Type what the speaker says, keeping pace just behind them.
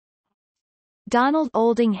Donald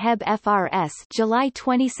Olding Hebb FRS July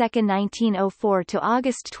 22, 1904 to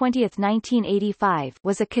August 20, 1985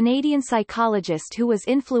 was a Canadian psychologist who was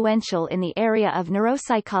influential in the area of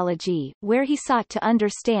neuropsychology, where he sought to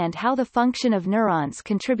understand how the function of neurons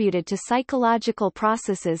contributed to psychological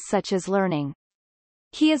processes such as learning.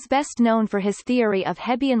 He is best known for his theory of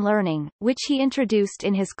Hebbian learning, which he introduced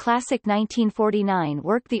in his classic 1949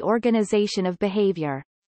 work The Organization of Behavior.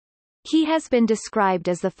 He has been described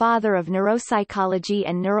as the father of neuropsychology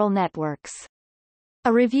and neural networks.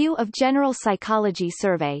 A review of General Psychology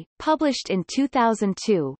survey, published in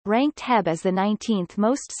 2002, ranked Hebb as the 19th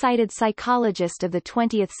most cited psychologist of the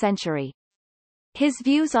 20th century. His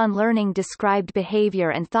views on learning described behavior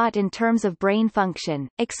and thought in terms of brain function,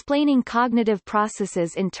 explaining cognitive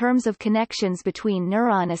processes in terms of connections between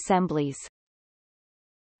neuron assemblies.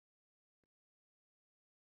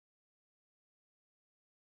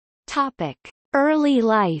 Topic: Early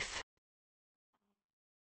life.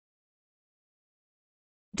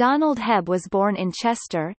 Donald Hebb was born in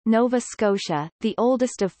Chester, Nova Scotia, the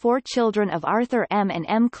oldest of four children of Arthur M. and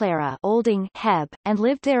M. Clara Olding Hebb, and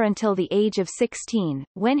lived there until the age of 16,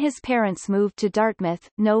 when his parents moved to Dartmouth,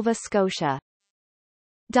 Nova Scotia.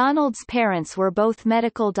 Donald's parents were both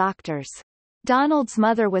medical doctors. Donald's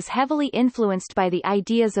mother was heavily influenced by the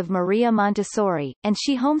ideas of Maria Montessori, and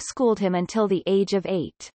she homeschooled him until the age of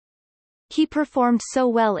 8. He performed so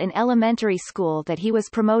well in elementary school that he was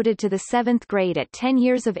promoted to the 7th grade at 10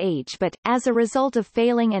 years of age, but, as a result of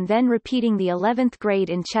failing and then repeating the 11th grade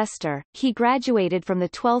in Chester, he graduated from the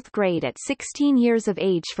 12th grade at 16 years of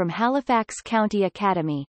age from Halifax County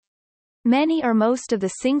Academy. Many or most of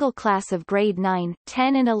the single class of grade 9,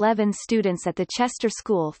 10 and 11 students at the Chester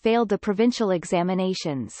School failed the provincial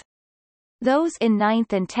examinations. Those in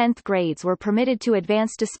 9th and 10th grades were permitted to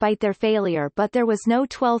advance despite their failure, but there was no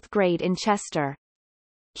 12th grade in Chester.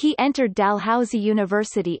 He entered Dalhousie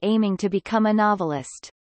University aiming to become a novelist.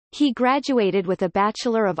 He graduated with a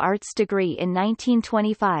Bachelor of Arts degree in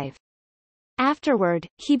 1925. Afterward,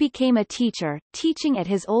 he became a teacher, teaching at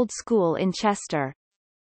his old school in Chester.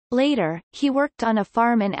 Later, he worked on a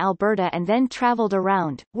farm in Alberta and then traveled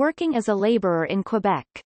around, working as a laborer in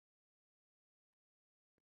Quebec.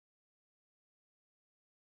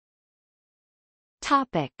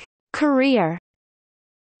 Topic: Career.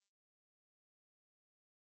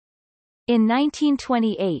 In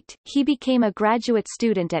 1928, he became a graduate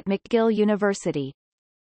student at McGill University.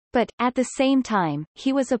 But, at the same time,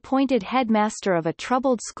 he was appointed headmaster of a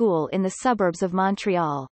troubled school in the suburbs of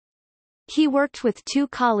Montreal. He worked with two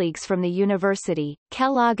colleagues from the university,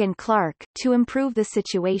 Kellogg and Clark, to improve the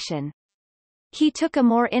situation. He took a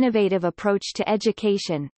more innovative approach to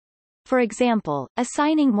education. For example,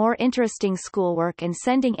 assigning more interesting schoolwork and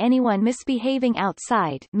sending anyone misbehaving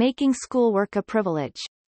outside, making schoolwork a privilege.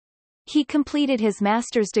 He completed his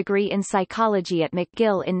master's degree in psychology at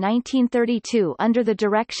McGill in 1932 under the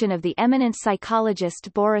direction of the eminent psychologist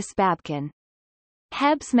Boris Babkin.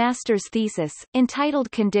 Hebb's master's thesis,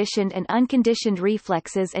 entitled Conditioned and Unconditioned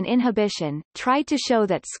Reflexes and Inhibition, tried to show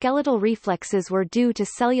that skeletal reflexes were due to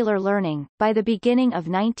cellular learning. By the beginning of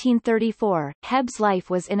 1934, Hebb's life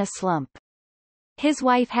was in a slump. His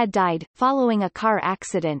wife had died, following a car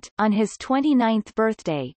accident, on his 29th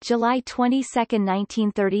birthday, July 22,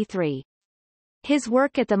 1933. His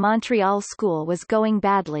work at the Montreal School was going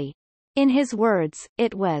badly. In his words,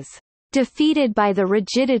 it was defeated by the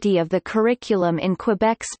rigidity of the curriculum in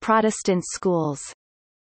Quebec's Protestant schools.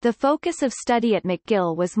 The focus of study at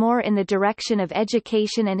McGill was more in the direction of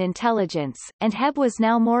education and intelligence, and Hebb was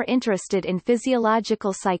now more interested in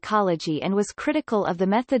physiological psychology and was critical of the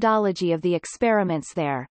methodology of the experiments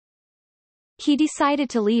there. He decided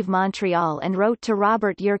to leave Montreal and wrote to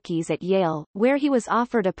Robert Yerkes at Yale, where he was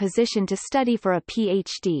offered a position to study for a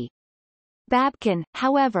Ph.D. Babkin,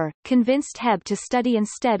 however, convinced Hebb to study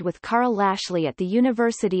instead with Carl Lashley at the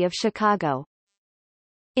University of Chicago.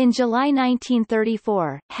 In July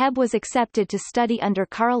 1934, Hebb was accepted to study under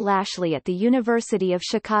Carl Lashley at the University of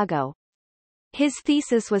Chicago. His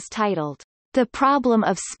thesis was titled, The Problem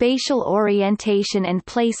of Spatial Orientation and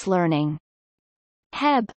Place Learning.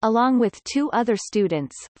 Hebb, along with two other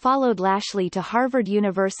students, followed Lashley to Harvard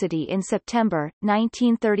University in September,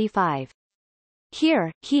 1935.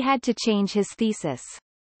 Here, he had to change his thesis.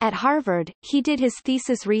 At Harvard, he did his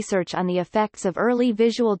thesis research on the effects of early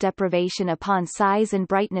visual deprivation upon size and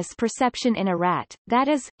brightness perception in a rat, that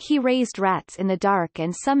is, he raised rats in the dark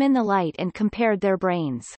and some in the light and compared their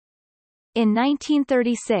brains. In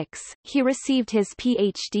 1936, he received his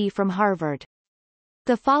Ph.D. from Harvard.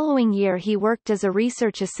 The following year he worked as a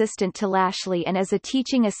research assistant to Lashley and as a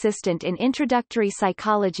teaching assistant in introductory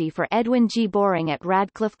psychology for Edwin G. Boring at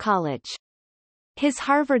Radcliffe College. His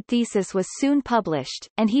Harvard thesis was soon published,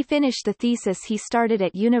 and he finished the thesis he started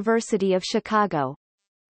at University of Chicago.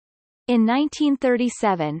 In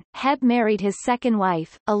 1937, Hebb married his second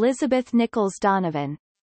wife, Elizabeth Nichols Donovan.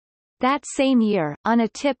 That same year, on a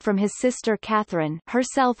tip from his sister Catherine,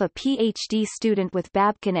 herself a Ph.D. student with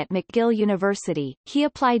Babkin at McGill University, he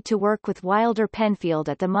applied to work with Wilder Penfield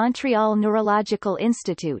at the Montreal Neurological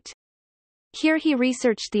Institute. Here he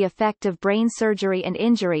researched the effect of brain surgery and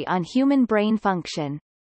injury on human brain function.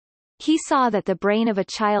 He saw that the brain of a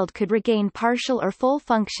child could regain partial or full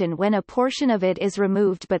function when a portion of it is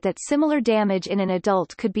removed, but that similar damage in an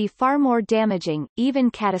adult could be far more damaging, even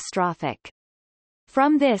catastrophic.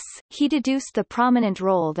 From this, he deduced the prominent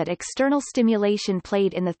role that external stimulation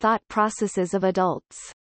played in the thought processes of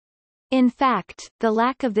adults. In fact, the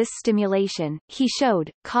lack of this stimulation, he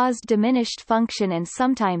showed, caused diminished function and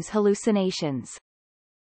sometimes hallucinations.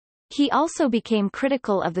 He also became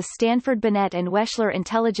critical of the Stanford Binet and Wechsler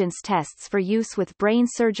intelligence tests for use with brain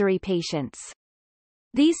surgery patients.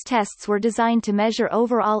 These tests were designed to measure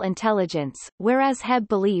overall intelligence, whereas Hebb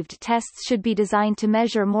believed tests should be designed to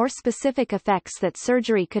measure more specific effects that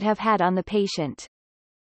surgery could have had on the patient.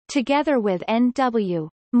 Together with N.W.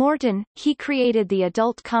 Morton, he created the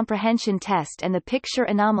Adult Comprehension Test and the Picture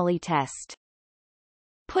Anomaly Test.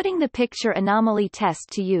 Putting the picture anomaly test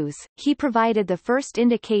to use, he provided the first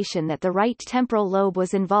indication that the right temporal lobe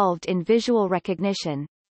was involved in visual recognition.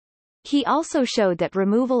 He also showed that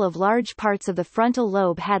removal of large parts of the frontal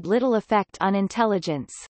lobe had little effect on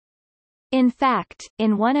intelligence. In fact,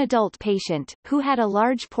 in one adult patient, who had a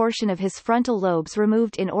large portion of his frontal lobes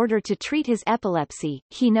removed in order to treat his epilepsy,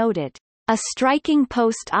 he noted a striking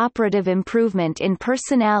post-operative improvement in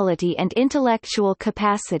personality and intellectual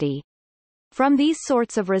capacity. From these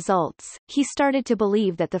sorts of results, he started to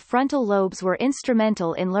believe that the frontal lobes were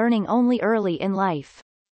instrumental in learning only early in life.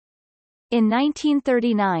 In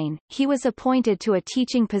 1939, he was appointed to a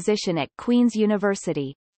teaching position at Queen's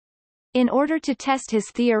University. In order to test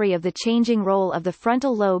his theory of the changing role of the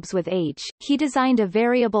frontal lobes with age, he designed a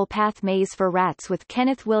variable path maze for rats with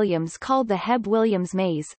Kenneth Williams called the Hebb-Williams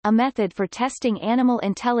maze, a method for testing animal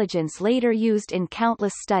intelligence later used in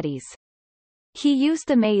countless studies. He used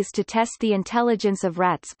the maze to test the intelligence of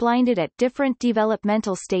rats blinded at different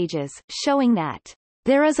developmental stages, showing that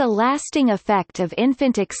there is a lasting effect of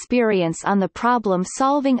infant experience on the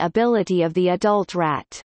problem-solving ability of the adult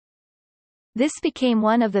rat. This became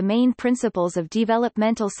one of the main principles of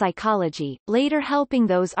developmental psychology, later helping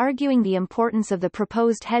those arguing the importance of the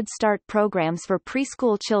proposed Head Start programs for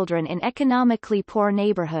preschool children in economically poor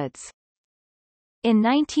neighborhoods. In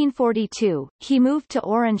 1942, he moved to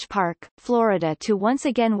Orange Park, Florida to once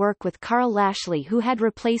again work with Carl Lashley, who had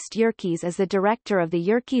replaced Yerkes as the director of the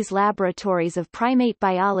Yerkes Laboratories of Primate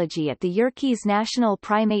Biology at the Yerkes National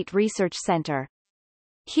Primate Research Center.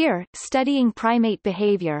 Here, studying primate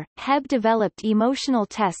behavior, Hebb developed emotional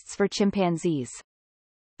tests for chimpanzees.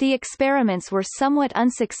 The experiments were somewhat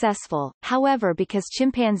unsuccessful, however, because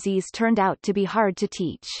chimpanzees turned out to be hard to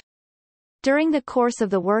teach. During the course of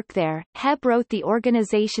the work there, Hebb wrote The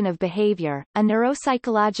Organization of Behavior, a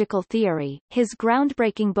Neuropsychological Theory, his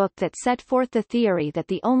groundbreaking book that set forth the theory that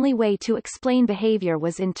the only way to explain behavior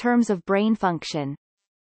was in terms of brain function.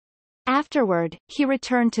 Afterward, he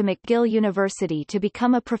returned to McGill University to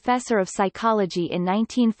become a professor of psychology in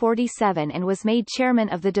 1947 and was made chairman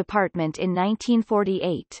of the department in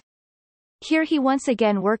 1948. Here he once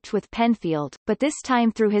again worked with Penfield, but this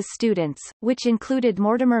time through his students, which included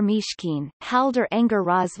Mortimer Mishkin, Haldor Enger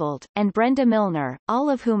Rosvold, and Brenda Milner, all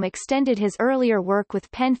of whom extended his earlier work with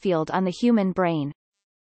Penfield on the human brain.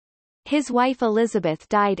 His wife Elizabeth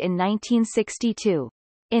died in 1962.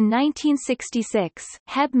 In 1966,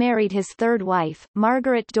 Hebb married his third wife,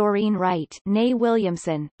 Margaret Doreen Wright née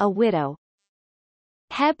Williamson, a widow.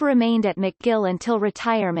 Hebb remained at McGill until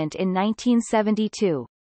retirement in 1972.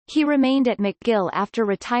 He remained at McGill after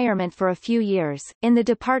retirement for a few years, in the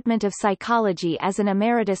Department of Psychology as an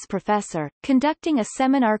emeritus professor, conducting a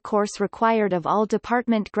seminar course required of all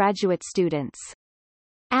department graduate students.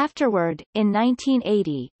 Afterward, in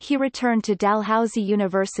 1980, he returned to Dalhousie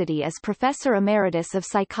University as professor emeritus of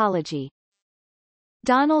psychology.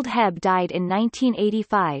 Donald Hebb died in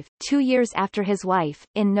 1985, 2 years after his wife,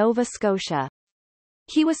 in Nova Scotia.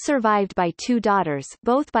 He was survived by two daughters,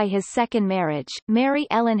 both by his second marriage, Mary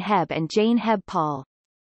Ellen Hebb and Jane Hebb Paul.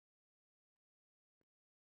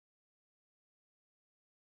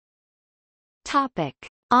 Topic: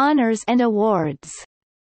 Honors and awards.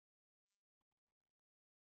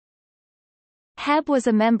 Hebb was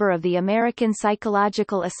a member of the American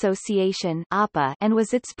Psychological Association (APA) and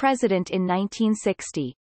was its president in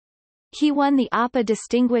 1960. He won the APA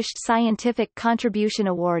Distinguished Scientific Contribution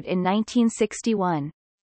Award in 1961.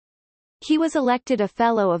 He was elected a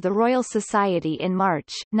Fellow of the Royal Society in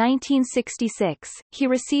March 1966. He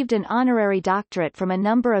received an honorary doctorate from a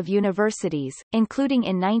number of universities, including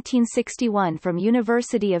in 1961 from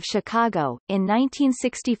University of Chicago, in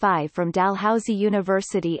 1965 from Dalhousie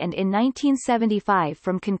University and in 1975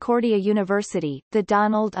 from Concordia University. The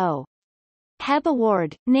Donald O. Hebb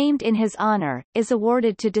Award, named in his honor, is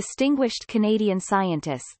awarded to distinguished Canadian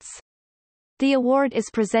scientists. The award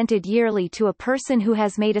is presented yearly to a person who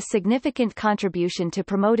has made a significant contribution to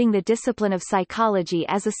promoting the discipline of psychology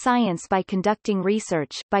as a science by conducting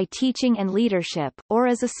research, by teaching and leadership, or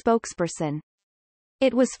as a spokesperson.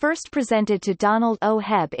 It was first presented to Donald O.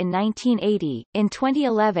 Hebb in 1980. In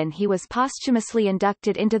 2011 he was posthumously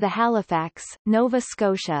inducted into the Halifax, Nova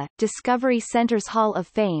Scotia, Discovery Centre's Hall of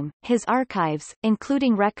Fame. His archives,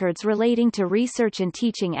 including records relating to research and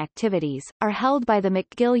teaching activities, are held by the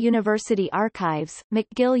McGill University Archives,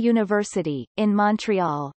 McGill University, in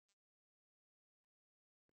Montreal.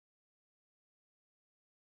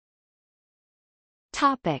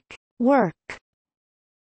 Topic. Work.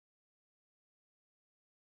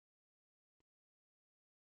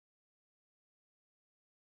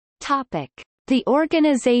 Topic: The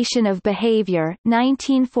Organization of Behavior,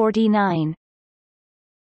 1949.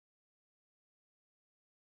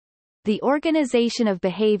 The Organization of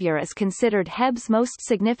Behavior is considered Hebb's most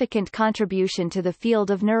significant contribution to the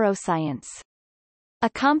field of neuroscience. A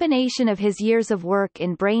combination of his years of work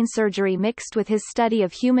in brain surgery mixed with his study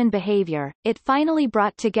of human behavior, it finally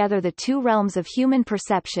brought together the two realms of human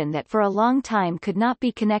perception that for a long time could not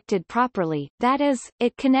be connected properly, that is,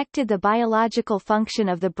 it connected the biological function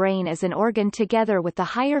of the brain as an organ together with the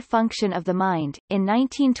higher function of the mind. In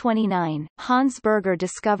 1929, Hans Berger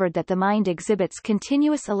discovered that the mind exhibits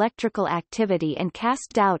continuous electrical activity and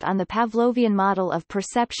cast doubt on the Pavlovian model of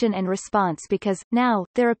perception and response because, now,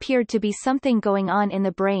 there appeared to be something going on in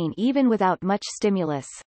the brain even without much stimulus.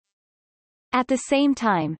 At the same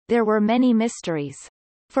time, there were many mysteries.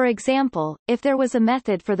 For example, if there was a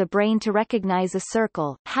method for the brain to recognize a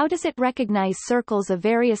circle, how does it recognize circles of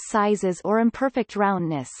various sizes or imperfect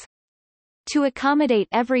roundness? To accommodate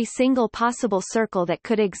every single possible circle that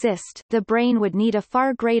could exist, the brain would need a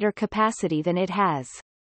far greater capacity than it has.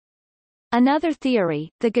 Another theory,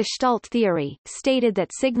 the Gestalt theory, stated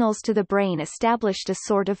that signals to the brain established a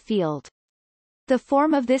sort of field. The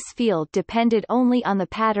form of this field depended only on the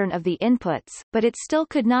pattern of the inputs, but it still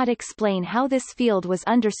could not explain how this field was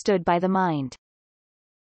understood by the mind.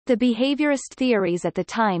 The behaviorist theories at the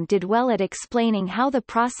time did well at explaining how the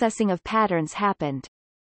processing of patterns happened.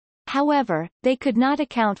 However, they could not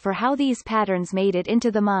account for how these patterns made it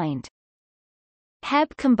into the mind.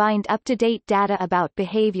 Hebb combined up-to-date data about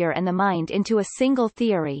behavior and the mind into a single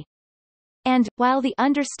theory. And, while the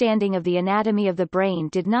understanding of the anatomy of the brain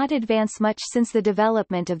did not advance much since the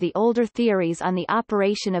development of the older theories on the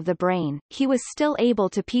operation of the brain, he was still able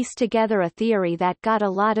to piece together a theory that got a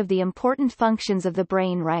lot of the important functions of the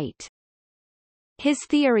brain right. His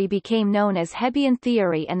theory became known as Hebbian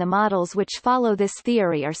theory, and the models which follow this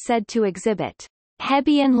theory are said to exhibit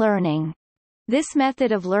Hebbian learning. This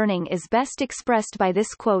method of learning is best expressed by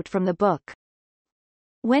this quote from the book.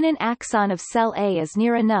 When an axon of cell A is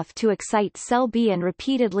near enough to excite cell B and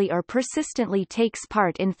repeatedly or persistently takes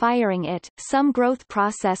part in firing it, some growth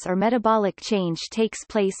process or metabolic change takes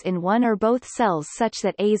place in one or both cells such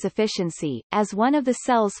that A's efficiency, as one of the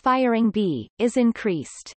cells firing B, is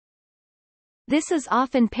increased. This is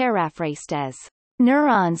often paraphrased as,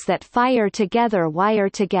 neurons that fire together wire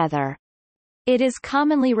together. It is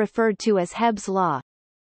commonly referred to as Hebb's law.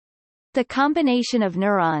 The combination of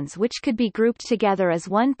neurons which could be grouped together as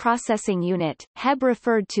one processing unit, Hebb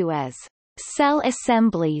referred to as cell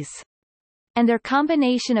assemblies, and their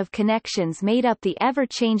combination of connections made up the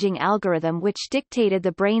ever-changing algorithm which dictated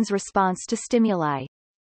the brain's response to stimuli.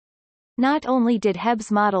 Not only did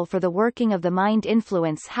Hebb's model for the working of the mind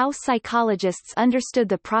influence how psychologists understood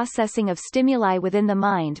the processing of stimuli within the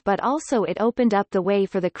mind, but also it opened up the way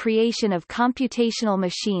for the creation of computational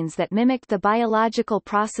machines that mimicked the biological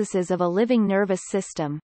processes of a living nervous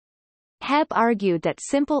system. Hebb argued that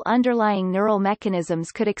simple underlying neural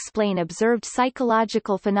mechanisms could explain observed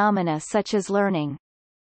psychological phenomena such as learning.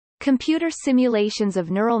 Computer simulations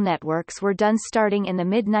of neural networks were done starting in the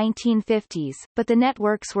mid-1950s, but the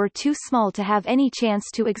networks were too small to have any chance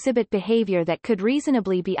to exhibit behavior that could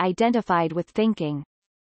reasonably be identified with thinking.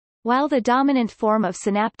 While the dominant form of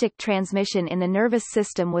synaptic transmission in the nervous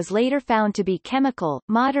system was later found to be chemical,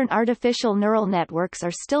 modern artificial neural networks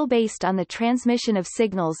are still based on the transmission of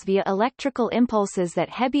signals via electrical impulses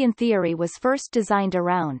that Hebbian theory was first designed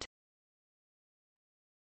around.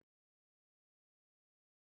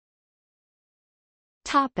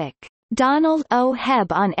 Topic: Donald O.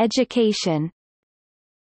 Hebb on education.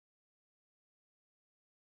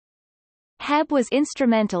 Hebb was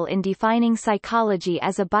instrumental in defining psychology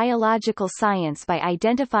as a biological science by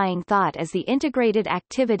identifying thought as the integrated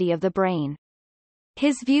activity of the brain.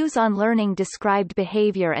 His views on learning described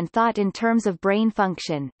behavior and thought in terms of brain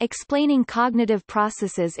function, explaining cognitive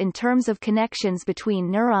processes in terms of connections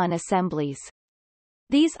between neuron assemblies.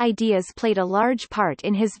 These ideas played a large part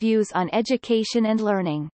in his views on education and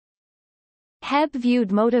learning. Hebb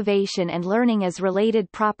viewed motivation and learning as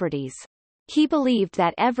related properties. He believed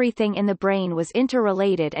that everything in the brain was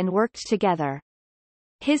interrelated and worked together.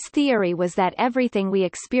 His theory was that everything we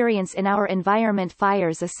experience in our environment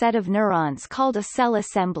fires a set of neurons called a cell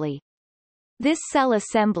assembly. This cell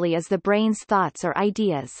assembly is the brain's thoughts or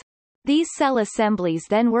ideas. These cell assemblies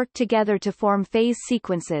then work together to form phase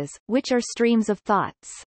sequences, which are streams of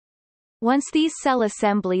thoughts. Once these cell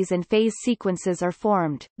assemblies and phase sequences are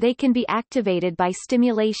formed, they can be activated by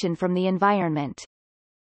stimulation from the environment.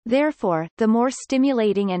 Therefore, the more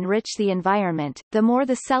stimulating and rich the environment, the more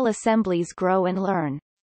the cell assemblies grow and learn.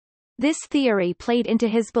 This theory played into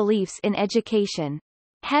his beliefs in education.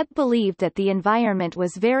 Hebb believed that the environment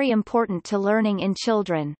was very important to learning in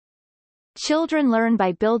children. Children learn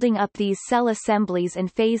by building up these cell assemblies and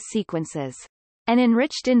phase sequences. An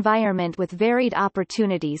enriched environment with varied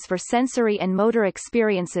opportunities for sensory and motor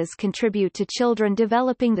experiences contribute to children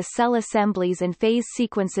developing the cell assemblies and phase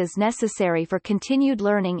sequences necessary for continued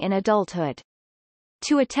learning in adulthood.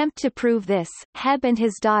 To attempt to prove this, Hebb and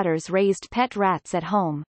his daughters raised pet rats at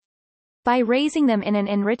home. By raising them in an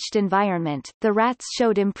enriched environment, the rats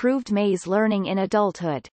showed improved maze learning in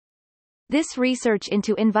adulthood. This research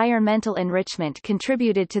into environmental enrichment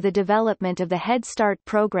contributed to the development of the Head Start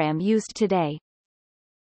program used today.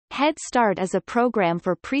 Head Start is a program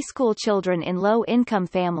for preschool children in low-income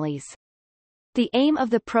families. The aim of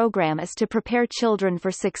the program is to prepare children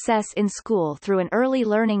for success in school through an early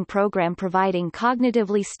learning program providing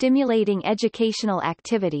cognitively stimulating educational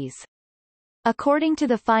activities. According to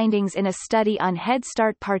the findings in a study on Head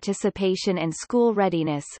Start participation and school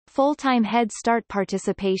readiness, full-time Head Start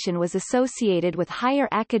participation was associated with higher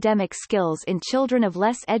academic skills in children of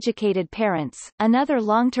less educated parents. Another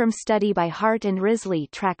long-term study by Hart and Risley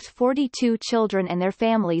tracked 42 children and their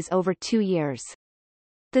families over 2 years.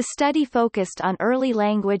 The study focused on early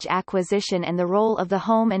language acquisition and the role of the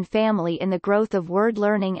home and family in the growth of word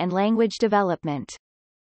learning and language development.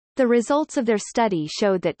 The results of their study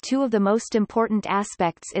showed that two of the most important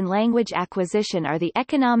aspects in language acquisition are the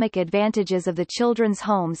economic advantages of the children's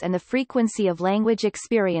homes and the frequency of language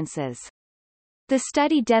experiences. The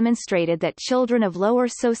study demonstrated that children of lower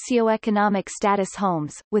socioeconomic status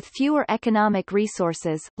homes, with fewer economic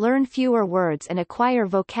resources, learn fewer words and acquire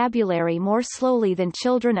vocabulary more slowly than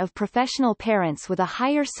children of professional parents with a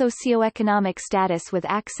higher socioeconomic status with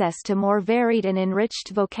access to more varied and enriched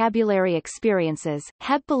vocabulary experiences.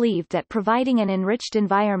 Hebb believed that providing an enriched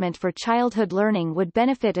environment for childhood learning would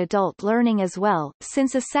benefit adult learning as well,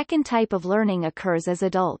 since a second type of learning occurs as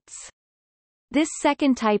adults. This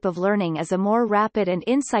second type of learning is a more rapid and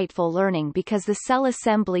insightful learning because the cell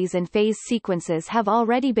assemblies and phase sequences have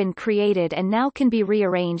already been created and now can be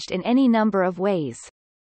rearranged in any number of ways.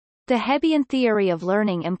 The Hebbian theory of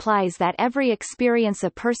learning implies that every experience a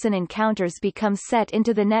person encounters becomes set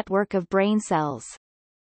into the network of brain cells.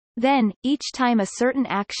 Then, each time a certain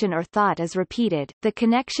action or thought is repeated, the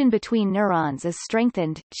connection between neurons is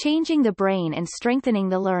strengthened, changing the brain and strengthening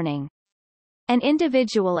the learning. An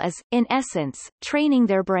individual is, in essence, training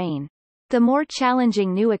their brain. The more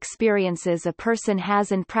challenging new experiences a person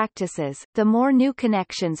has and practices, the more new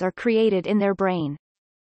connections are created in their brain.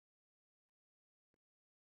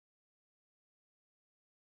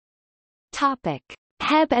 Topic: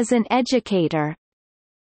 Hebb as an educator.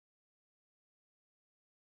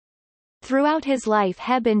 Throughout his life,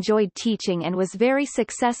 Hebb enjoyed teaching and was very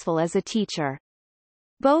successful as a teacher.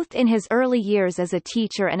 Both in his early years as a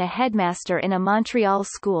teacher and a headmaster in a Montreal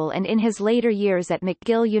school and in his later years at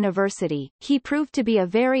McGill University, he proved to be a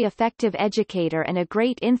very effective educator and a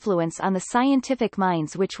great influence on the scientific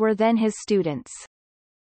minds which were then his students.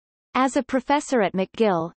 As a professor at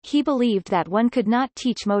McGill, he believed that one could not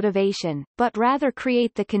teach motivation, but rather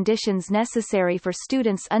create the conditions necessary for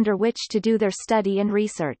students under which to do their study and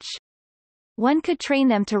research. One could train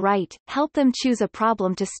them to write, help them choose a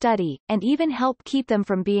problem to study, and even help keep them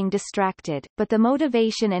from being distracted, but the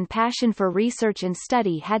motivation and passion for research and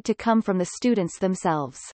study had to come from the students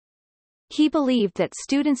themselves. He believed that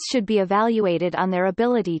students should be evaluated on their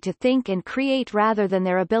ability to think and create rather than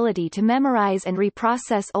their ability to memorize and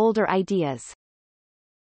reprocess older ideas.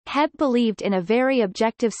 Hebb believed in a very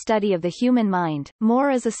objective study of the human mind, more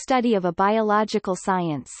as a study of a biological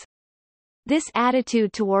science. This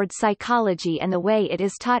attitude toward psychology and the way it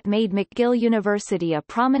is taught made McGill University a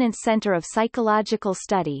prominent center of psychological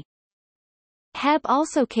study. Hebb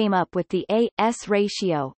also came up with the A-S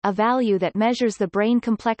ratio, a value that measures the brain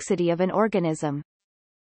complexity of an organism.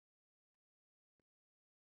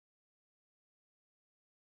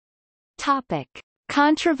 Topic: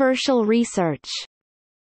 Controversial research.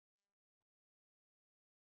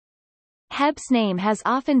 Hebb's name has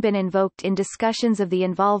often been invoked in discussions of the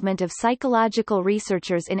involvement of psychological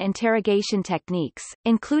researchers in interrogation techniques,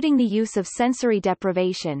 including the use of sensory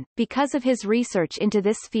deprivation, because of his research into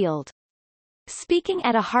this field. Speaking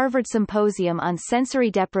at a Harvard symposium on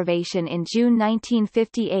sensory deprivation in June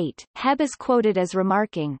 1958, Hebb is quoted as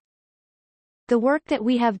remarking, "The work that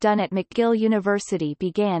we have done at McGill University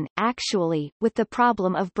began, actually, with the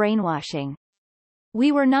problem of brainwashing.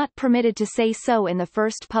 We were not permitted to say so in the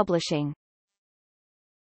first publishing.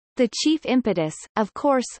 The chief impetus, of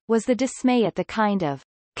course, was the dismay at the kind of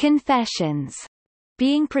confessions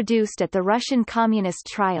being produced at the Russian communist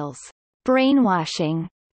trials. Brainwashing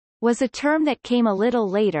was a term that came a little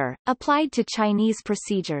later, applied to Chinese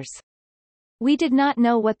procedures. We did not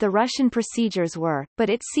know what the Russian procedures were, but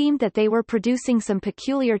it seemed that they were producing some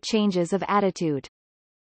peculiar changes of attitude.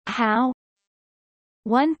 How?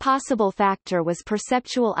 One possible factor was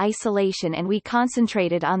perceptual isolation, and we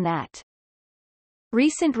concentrated on that.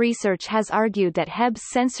 Recent research has argued that Hebb's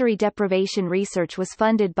sensory deprivation research was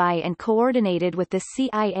funded by and coordinated with the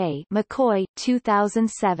CIA. McCoy,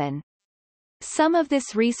 2007. Some of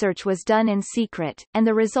this research was done in secret, and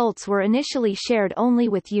the results were initially shared only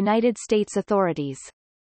with United States authorities.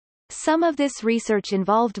 Some of this research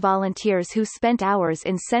involved volunteers who spent hours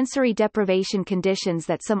in sensory deprivation conditions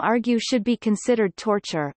that some argue should be considered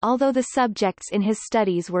torture, although the subjects in his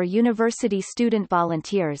studies were university student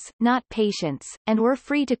volunteers, not patients, and were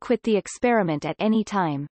free to quit the experiment at any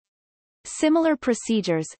time. Similar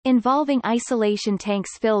procedures, involving isolation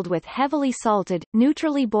tanks filled with heavily salted,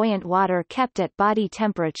 neutrally buoyant water kept at body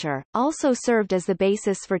temperature, also served as the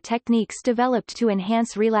basis for techniques developed to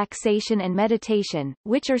enhance relaxation and meditation,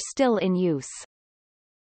 which are still in use.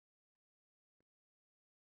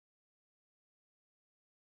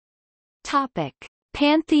 Topic: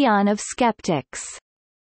 Pantheon of Skeptics.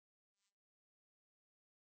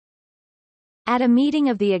 At a meeting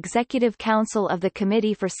of the Executive Council of the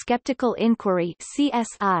Committee for Skeptical Inquiry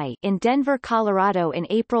 (CSI) in Denver, Colorado in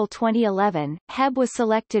April 2011, Hebb was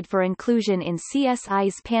selected for inclusion in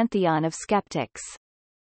CSI's Pantheon of Skeptics.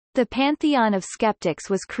 The Pantheon of Skeptics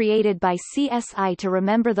was created by CSI to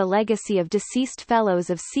remember the legacy of deceased fellows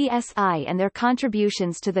of CSI and their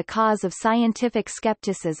contributions to the cause of scientific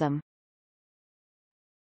skepticism.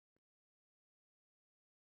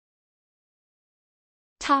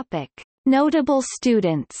 Topic: Notable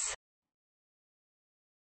students.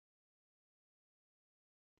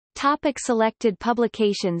 Topic: Selected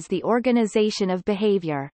publications. The Organization of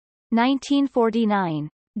Behavior. 1949.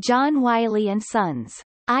 John Wiley & Sons.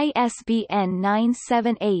 ISBN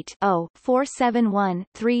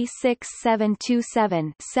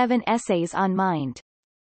 978-0-471-36727-7 Essays on Mind.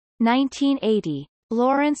 1980.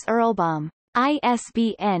 Lawrence Erlbaum.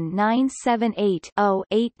 ISBN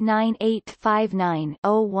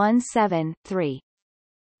 978-0-89859-017-3.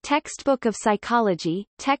 Textbook of Psychology,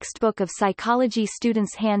 Textbook of Psychology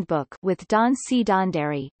Student's Handbook with Don C.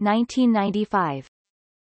 Donderry, 1995.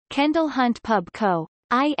 Kendall Hunt Pub Co.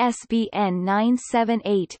 ISBN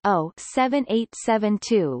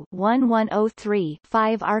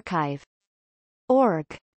 978-0-7872-1103-5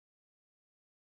 Archive.org.